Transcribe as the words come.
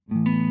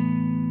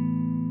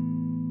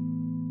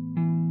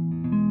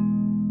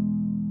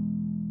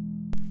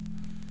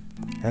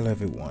Hello,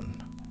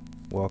 everyone.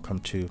 Welcome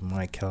to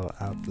Michael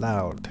Out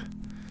Loud.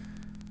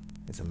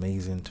 It's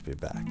amazing to be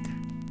back.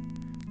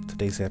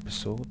 Today's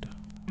episode,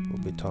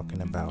 we'll be talking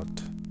about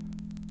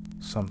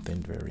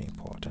something very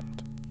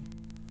important.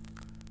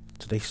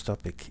 Today's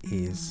topic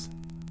is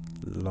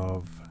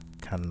love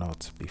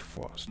cannot be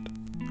forced.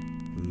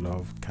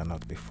 Love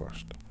cannot be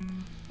forced.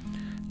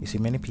 You see,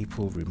 many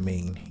people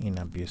remain in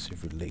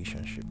abusive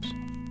relationships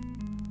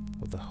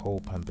with the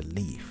hope and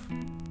belief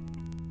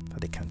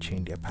that they can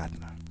change their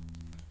partner.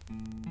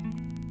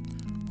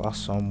 While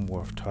some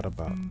were thought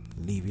about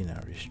leaving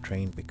and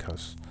restrained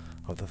because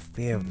of the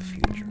fear of the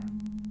future,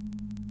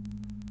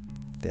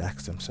 they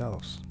ask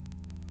themselves,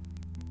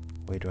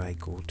 where do I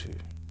go to?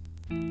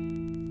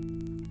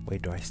 Where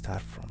do I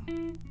start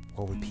from?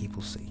 What will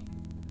people say?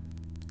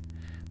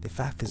 The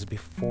fact is,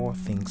 before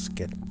things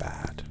get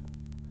bad,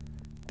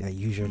 there are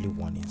usually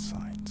warning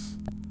signs.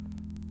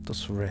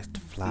 Those red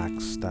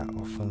flags that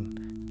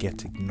often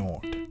get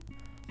ignored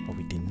or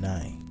we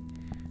deny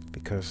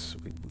because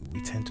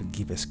we tend to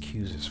give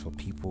excuses for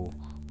people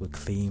we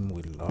claim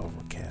we love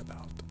or care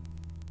about.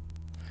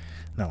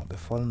 Now, the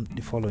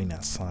following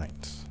are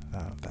signs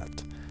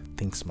that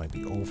things might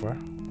be over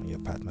on your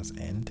partner's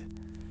end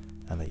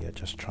and that you're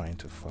just trying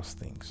to force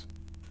things.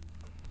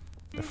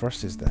 The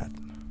first is that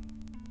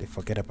they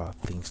forget about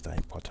things that are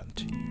important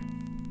to you.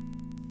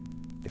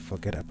 They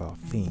forget about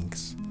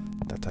things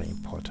that are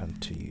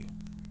important to you.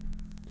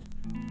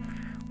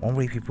 One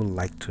way people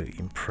like to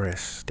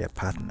impress their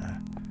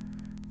partner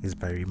is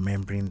by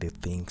remembering the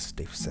things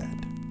they've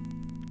said.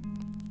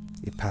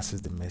 It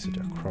passes the message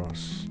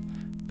across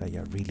that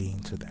you're really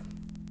into them.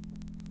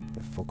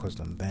 You're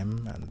focused on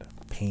them and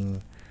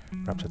paying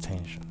rapt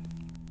attention.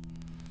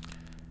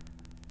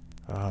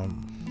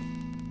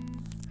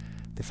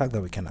 The fact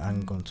that we can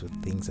hang on to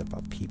things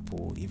about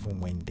people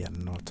even when they're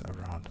not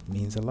around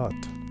means a lot.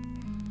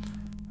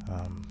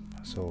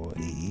 So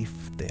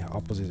if the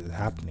opposite is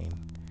happening,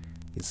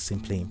 it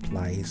simply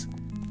implies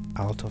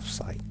out of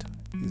sight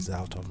is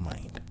out of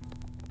mind.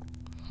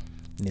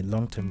 In a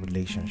long-term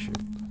relationship,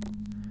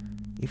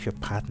 if your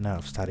partner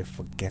have started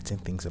forgetting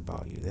things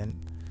about you, then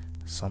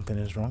something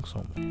is wrong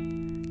somewhere.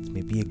 It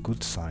may be a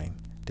good sign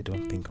they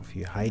don't think of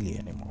you highly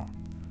anymore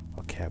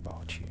or care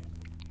about you.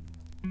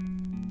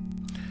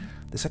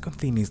 The second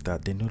thing is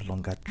that they no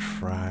longer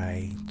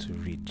try to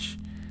reach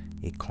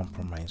a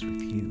compromise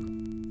with you.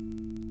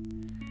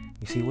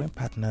 You see, when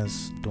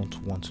partners don't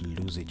want to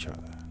lose each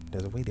other,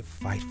 there's a way they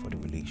fight for the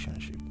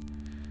relationship.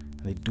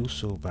 And they do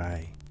so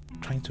by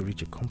trying to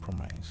reach a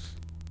compromise.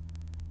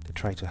 They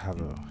try to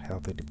have a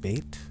healthy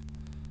debate,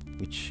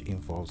 which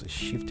involves a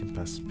shift in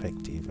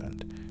perspective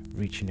and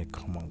reaching a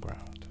common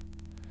ground.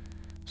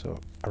 So,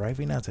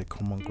 arriving at a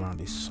common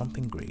ground is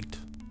something great,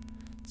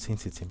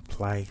 since it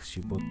implies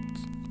you both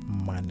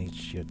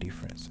manage your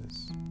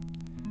differences.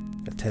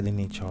 You're telling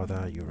each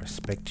other you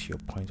respect your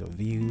point of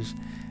views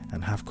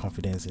and have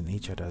confidence in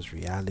each other's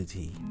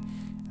reality,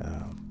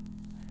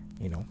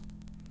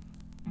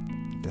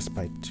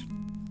 despite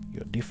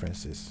your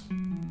differences.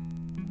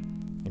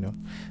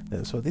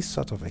 So this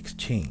sort of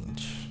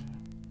exchange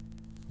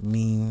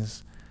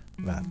means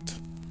that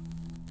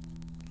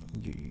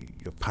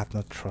your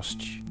partner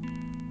trusts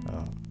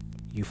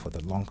you for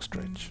the long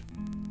stretch.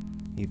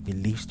 He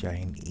believes you are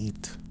in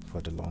it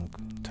for the long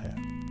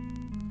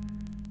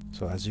term.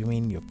 So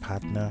assuming your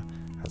partner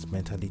has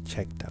mentally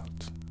checked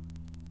out,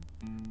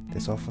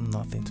 there's often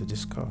nothing to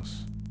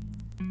discuss.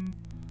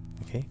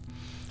 Okay?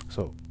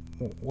 So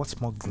what's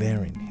more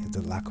glaring is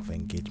the lack of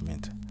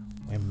engagement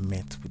when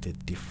met with a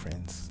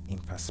difference in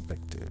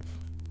perspective.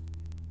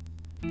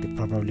 They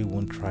probably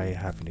won't try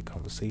having a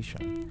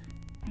conversation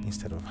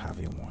instead of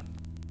having one.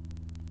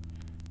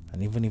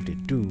 And even if they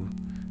do,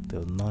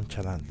 they'll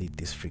nonchalantly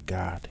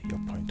disregard your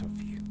point of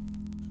view.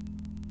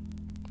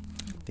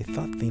 The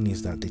third thing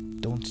is that they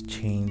don't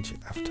change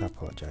after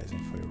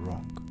apologizing for a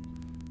wrong.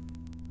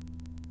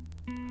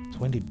 So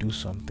when they do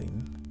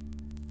something,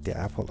 they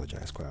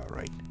apologize quite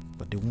alright,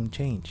 but they won't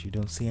change. You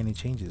don't see any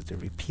changes. They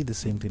repeat the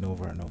same thing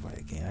over and over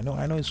again.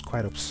 I know it's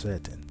quite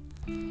upsetting.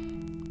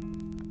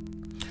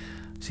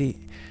 See,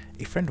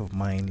 a friend of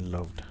mine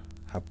loved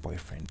her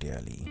boyfriend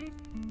dearly.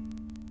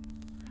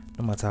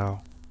 No matter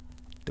how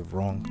the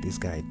wrong this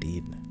guy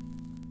did,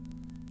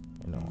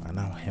 and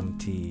how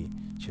empty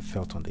she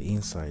felt on the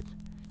inside,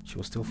 she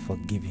would still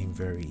forgive him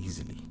very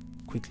easily,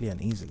 quickly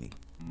and easily.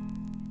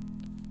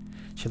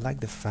 She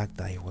liked the fact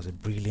that he was a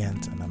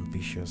brilliant and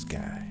ambitious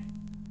guy.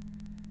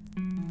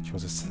 She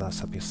was a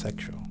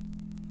sapiosexual.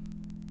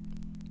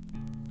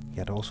 He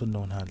had also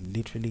known her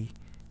literally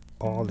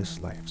all his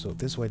life, so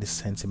this is where the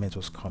sentiment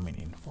was coming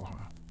in for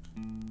her.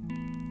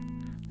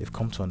 They've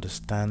come to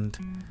understand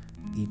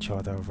each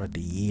other over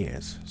the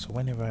years, so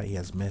whenever he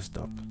has messed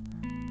up,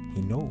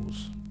 he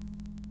knows.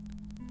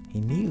 He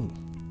knew.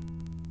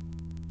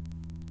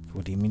 He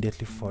would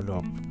immediately follow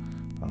up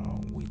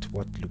with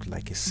what looked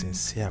like a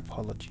sincere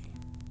apology.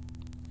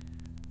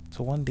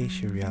 So one day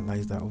she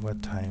realized that over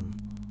time,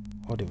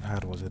 all they've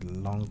had was a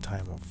long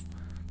time of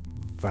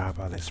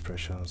verbal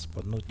expressions,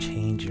 but no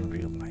change in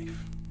real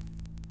life.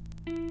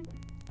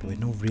 There were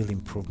no real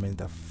improvements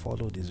that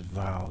followed his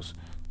vows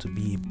to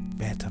be a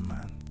better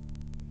man.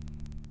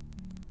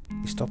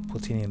 He stopped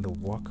putting in the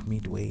work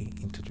midway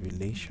into the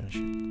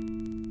relationship.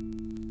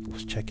 He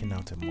was checking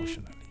out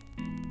emotionally.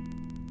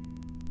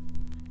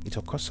 It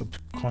occurred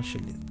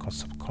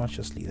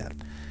subconsciously that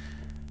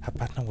her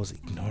partner was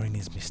ignoring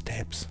his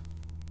missteps.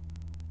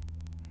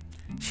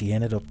 She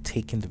ended up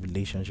taking the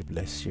relationship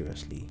less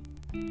seriously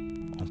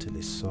until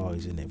they saw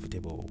his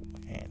inevitable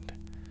end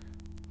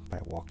by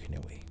walking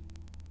away.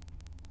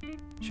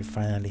 She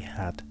finally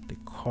had the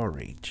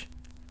courage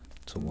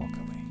to walk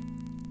away.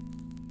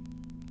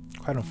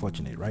 Quite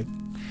unfortunate, right?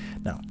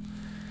 Now,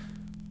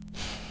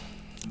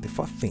 the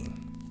fourth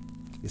thing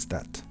is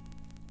that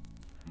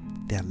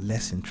they are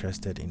less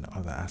interested in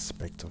other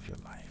aspects of your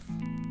life.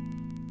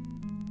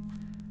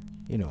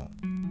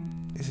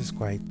 This is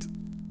quite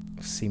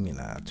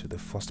similar to the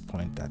first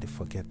point, that they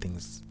forget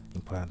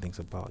important things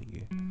about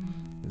you.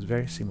 It's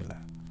very similar.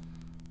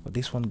 But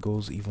this one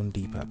goes even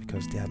deeper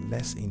because they are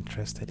less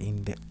interested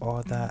in the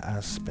other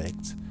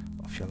aspects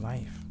of your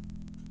life.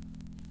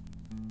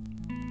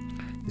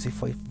 You see,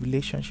 for a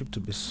relationship to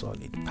be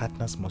solid,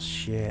 partners must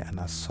share an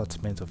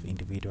assortment of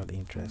individual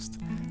interests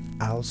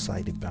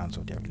outside the bounds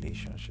of their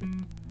relationship.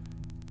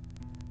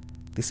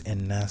 This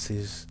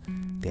enhances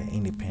their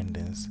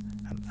independence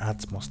and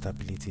adds more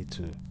stability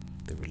to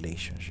the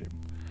relationship.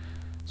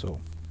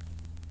 So,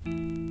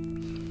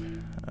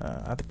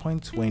 at the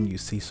point when you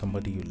see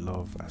somebody you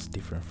love as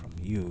different from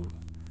you,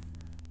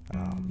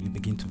 you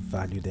begin to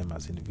value them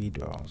as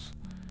individuals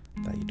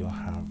that you don't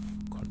have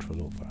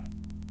control over.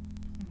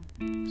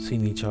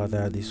 Seeing each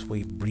other this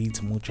way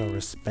breeds mutual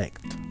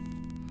respect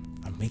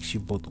and makes you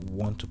both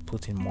want to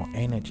put in more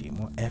energy,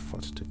 more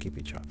effort to keep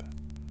each other.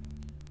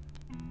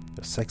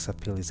 The sex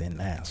appeal is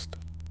enhanced.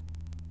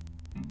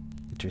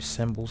 It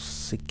resembles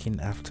seeking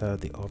after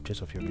the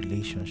object of your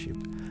relationship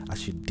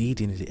as you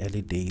did in the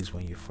early days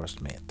when you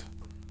first met.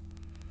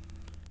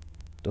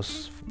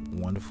 Those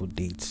wonderful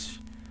dates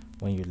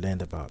when you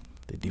learned about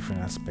the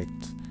different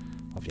aspects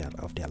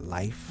of their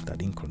life that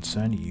didn't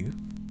concern you.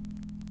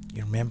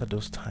 You remember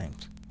those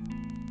times.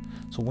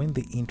 So when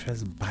the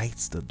interest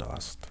bites the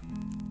dust,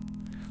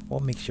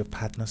 what makes your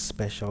partner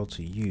special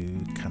to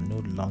you can no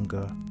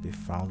longer be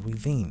found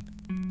within.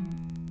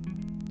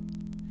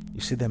 You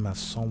see them as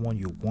someone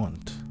you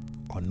want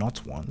or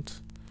not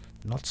want,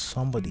 not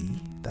somebody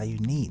that you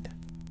need.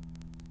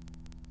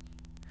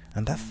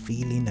 And that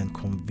feeling and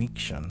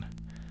conviction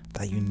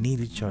that you need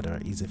each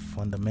other is a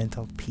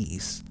fundamental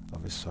piece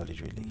of a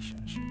solid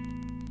relationship.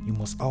 You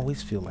must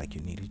always feel like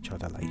you need each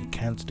other, like you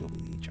can't do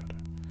with each other.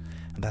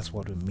 And that's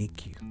what will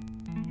make you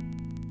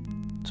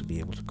to be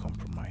able to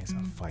compromise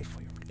and fight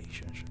for your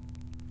relationship.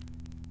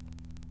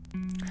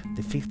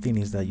 The fifth thing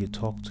is that you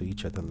talk to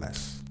each other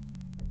less.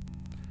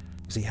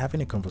 You see,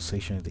 having a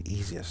conversation is the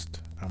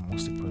easiest and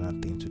most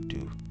important thing to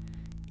do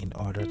in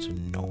order to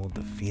know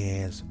the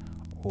fears,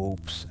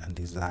 hopes, and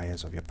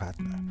desires of your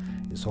partner.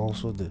 It's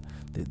also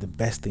the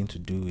best thing to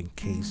do in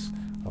case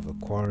of a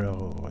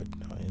quarrel or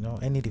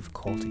any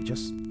difficulty.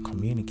 Just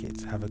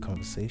communicate, have a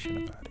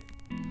conversation about it.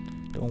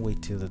 Don't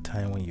wait till the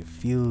time when you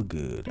feel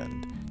good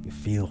and you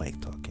feel like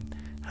talking.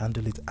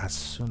 Handle it as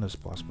soon as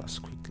possible, as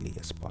quickly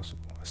as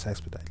possible, as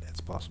expeditiously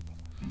as possible.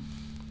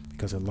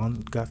 Because the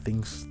longer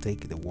things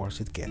take, the worse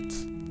it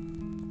gets.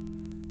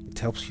 It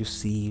helps you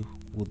see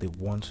who they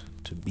want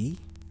to be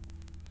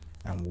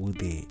and who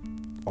they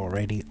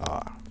already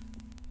are.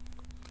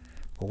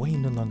 But when you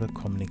no longer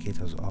communicate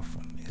as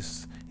often,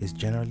 it's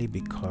generally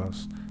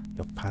because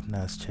your partner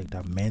has checked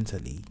out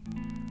mentally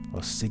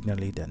or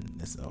signally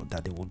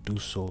that they will do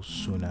so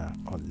sooner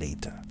or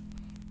later.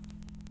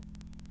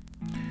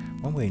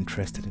 When we're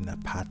interested in our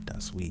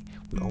partners, we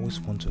always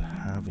want to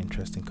have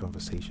interesting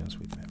conversations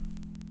with them.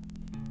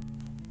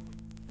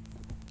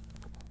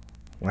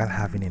 While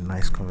having a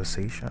nice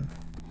conversation,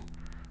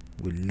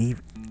 we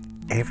leave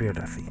every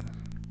other thing.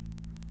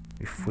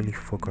 We fully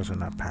focus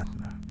on our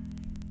partner.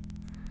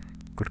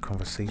 Good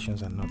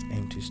conversations are not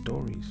empty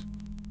stories.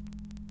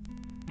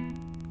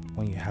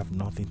 When you have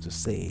nothing to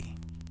say,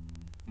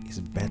 it's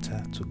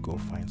better to go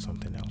find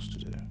something else to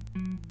do.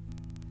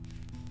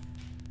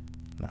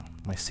 Now,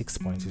 my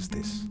sixth point is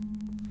this.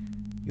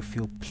 You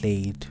feel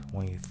played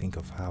when you think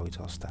of how it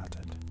all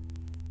started.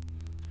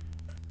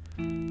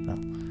 Now,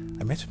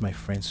 I met with my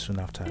friend soon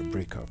after our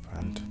breakup,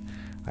 and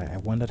I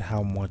wondered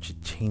how much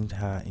it changed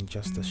her in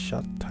just a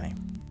short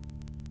time.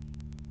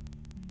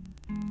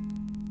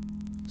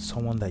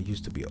 Someone that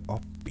used to be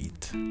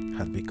upbeat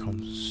had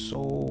become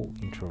so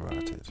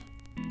introverted.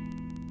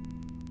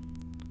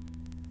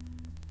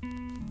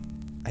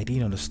 I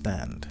didn't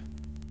understand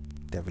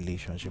their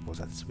relationship was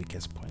at its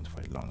weakest point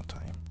for a long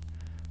time,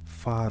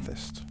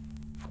 farthest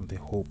from the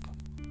hope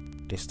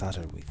they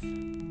started with.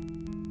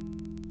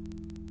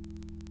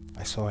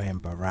 I saw her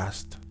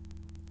embarrassed,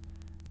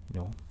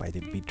 by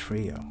the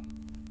betrayal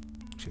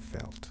she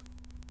felt.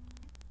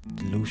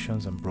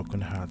 Delusions and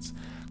broken hearts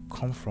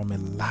come from a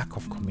lack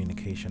of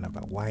communication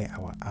about why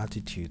our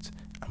attitudes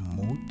and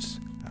moods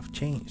have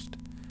changed,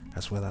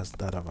 as well as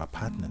that of our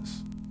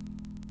partners.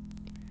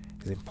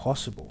 It's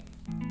impossible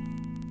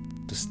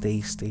to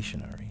stay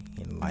stationary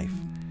in life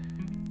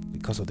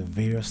because of the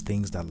various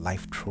things that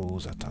life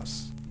throws at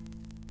us.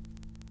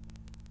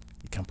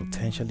 It can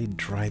potentially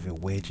drive a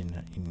wedge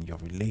in your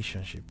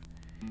relationship,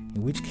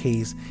 in which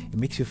case it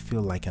makes you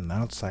feel like an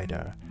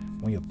outsider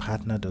when your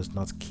partner does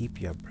not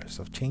keep you abreast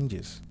of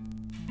changes.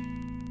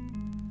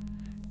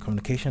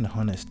 Communication and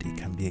honesty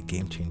can be a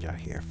game changer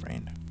here,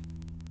 friend.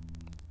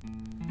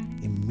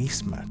 A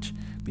mismatch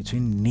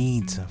between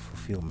needs and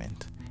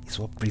fulfillment is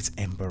what breeds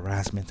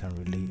embarrassment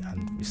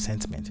and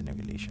resentment in a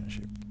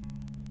relationship.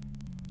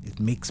 It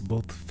makes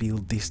both feel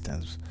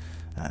distance,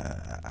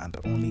 and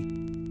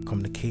only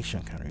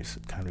communication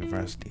can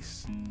reverse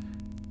this.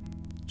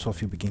 So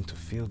if you begin to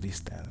feel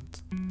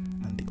distant,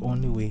 and the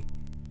only way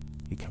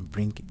you can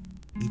bring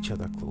each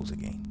other close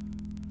again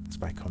is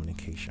by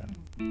communication.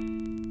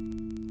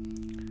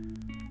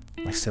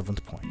 My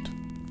 7th point: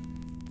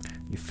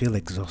 you feel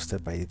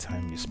exhausted by the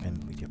time you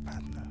spend with your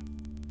partner.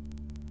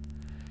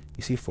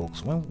 You see,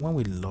 folks, when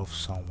we love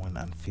someone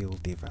and feel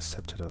they've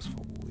accepted us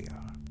for who we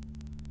are,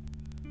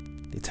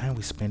 the time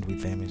we spend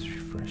with them is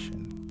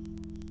refreshing.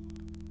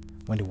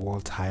 When the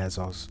world tires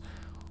us,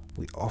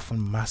 we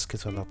often mask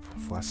it all up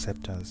for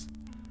acceptance,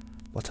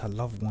 but our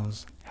loved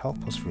ones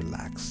help us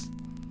relax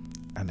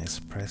and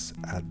express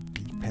our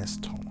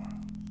deepest turmoil.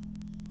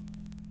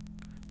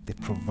 They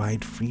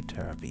provide free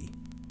therapy,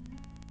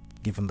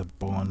 given the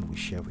bond we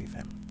share with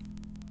them.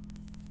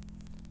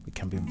 We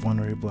can be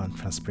vulnerable and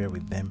transparent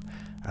with them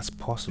as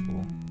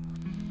possible,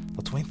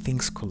 but when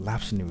things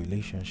collapse in a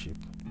relationship,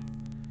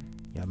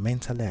 you are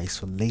mentally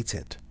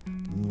isolated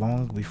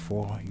long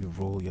before you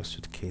roll your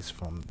suitcase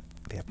from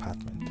the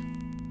apartment.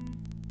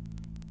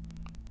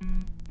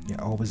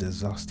 You're always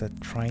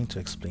exhausted trying to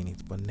explain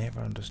it, but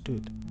never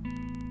understood.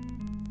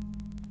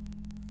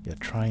 You're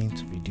trying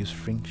to reduce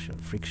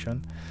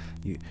friction,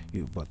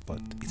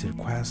 but it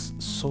requires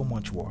so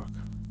much work.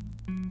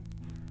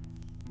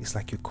 It's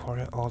like you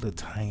quarrel all the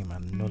time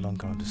and no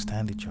longer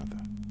understand each other.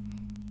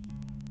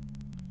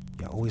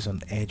 You're always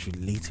on edge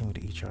relating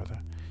with each other.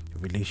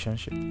 Your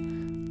relationship,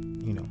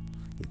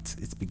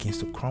 it begins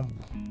to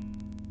crumble.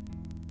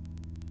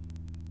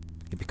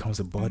 It becomes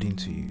a burden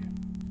to you.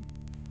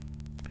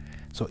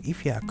 So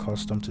if you're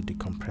accustomed to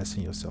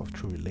decompressing yourself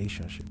through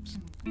relationships,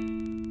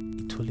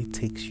 it only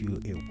takes you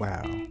a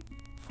while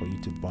for you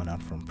to burn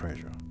out from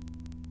pressure.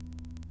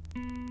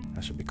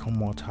 As you become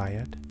more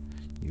tired,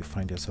 you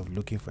find yourself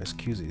looking for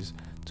excuses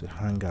to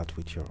hang out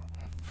with your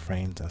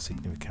friends and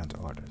significant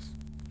others.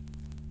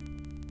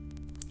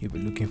 You'll be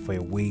looking for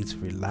a way to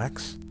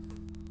relax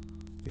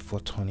before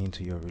turning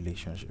to your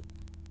relationship.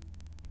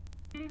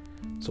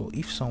 So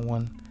if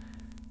someone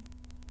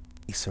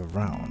is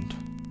around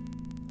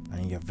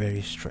and you're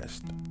very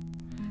stressed,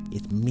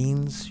 it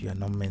means you're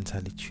not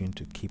mentally tuned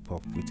to keep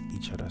up with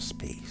each other's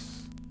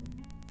pace.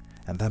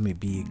 And that may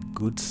be a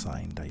good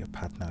sign that your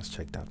partner has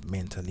checked out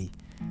mentally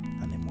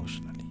and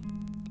emotionally.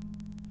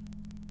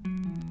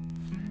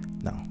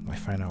 Now, my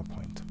final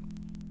point.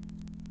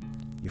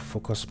 You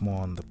focus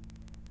more on the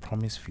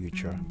promised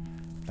future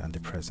than the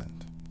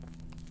present.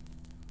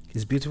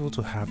 It's beautiful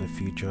to have a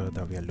future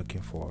that we are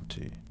looking forward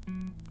to.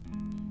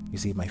 You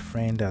see, my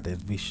friend had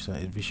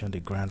envisioned a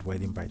grand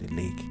wedding by the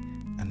lake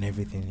and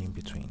everything in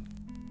between.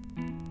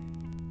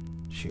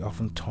 She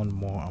often turned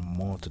more and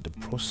more to the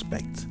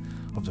prospect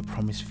of the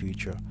promised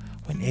future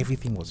when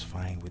everything was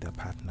fine with her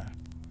partner,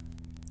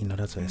 in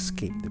order to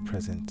escape the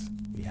present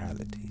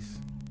realities.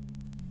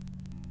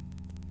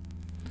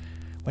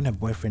 When her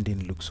boyfriend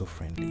didn't look so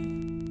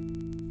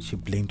friendly, she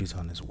blamed it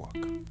on his work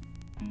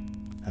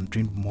and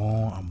dreamed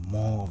more and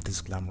more of this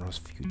glamorous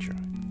future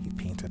he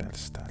painted at the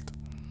start.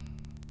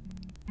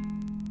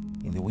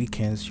 In the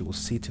weekends, she would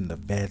sit in the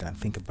bed and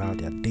think about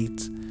their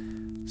dates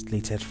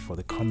slated for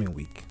the coming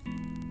week,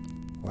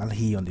 while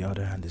he, on the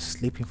other hand, is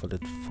sleeping for the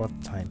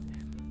 4th time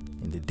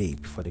in the day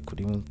before they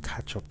could even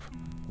catch up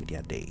with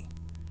their day.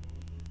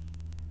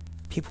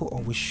 People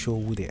always show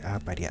who they are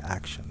by their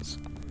actions,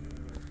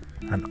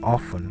 and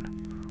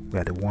often we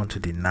are the one to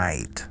deny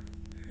it.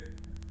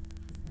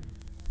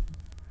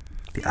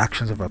 The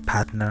actions of a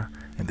partner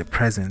in the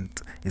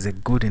present is a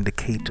good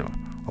indicator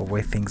of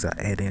where things are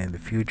heading in the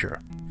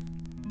future.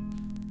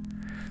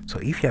 So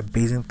if you are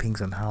basing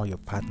things on how your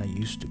partner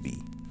used to be,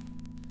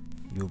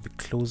 you'll be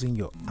closing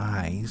your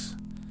eyes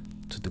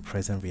to the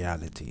present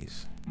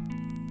realities.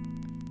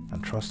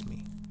 And trust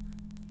me,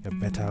 you're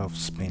better off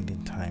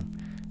spending time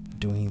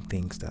doing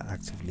things that are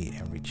actively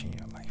enriching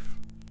your life.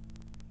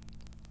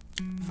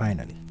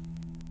 Finally,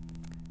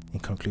 in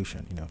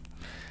conclusion,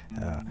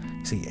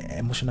 see,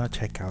 emotional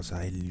checkouts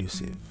are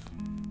elusive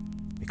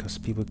because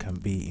people can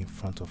be in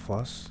front of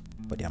us,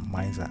 but their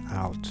minds are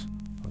out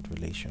of the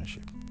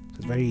relationship. So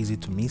it's very easy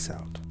to miss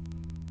out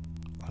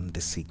on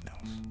the signals.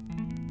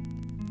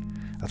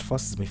 At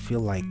first, it may feel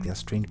like their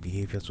strange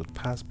behaviors would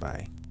pass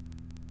by,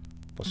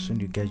 but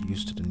soon you get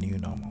used to the new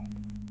normal.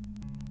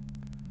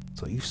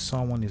 So if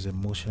someone is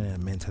emotionally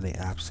and mentally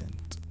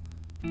absent,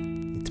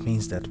 it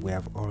means that we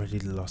have already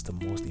lost the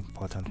most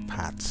important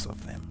parts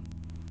of them.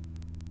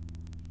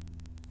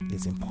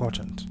 it's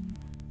important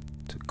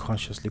to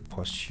consciously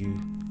pursue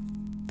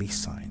these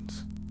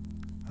signs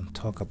and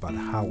talk about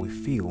how we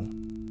feel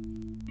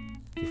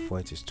before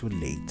it is too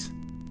late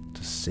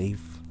to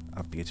save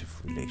a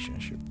beautiful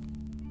relationship.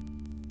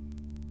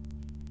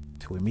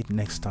 Till we meet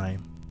next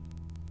time,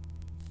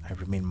 I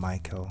remain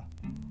Michael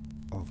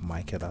of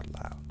Michael Out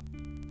Loud.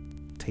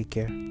 Take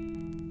care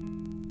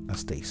and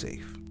stay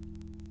safe.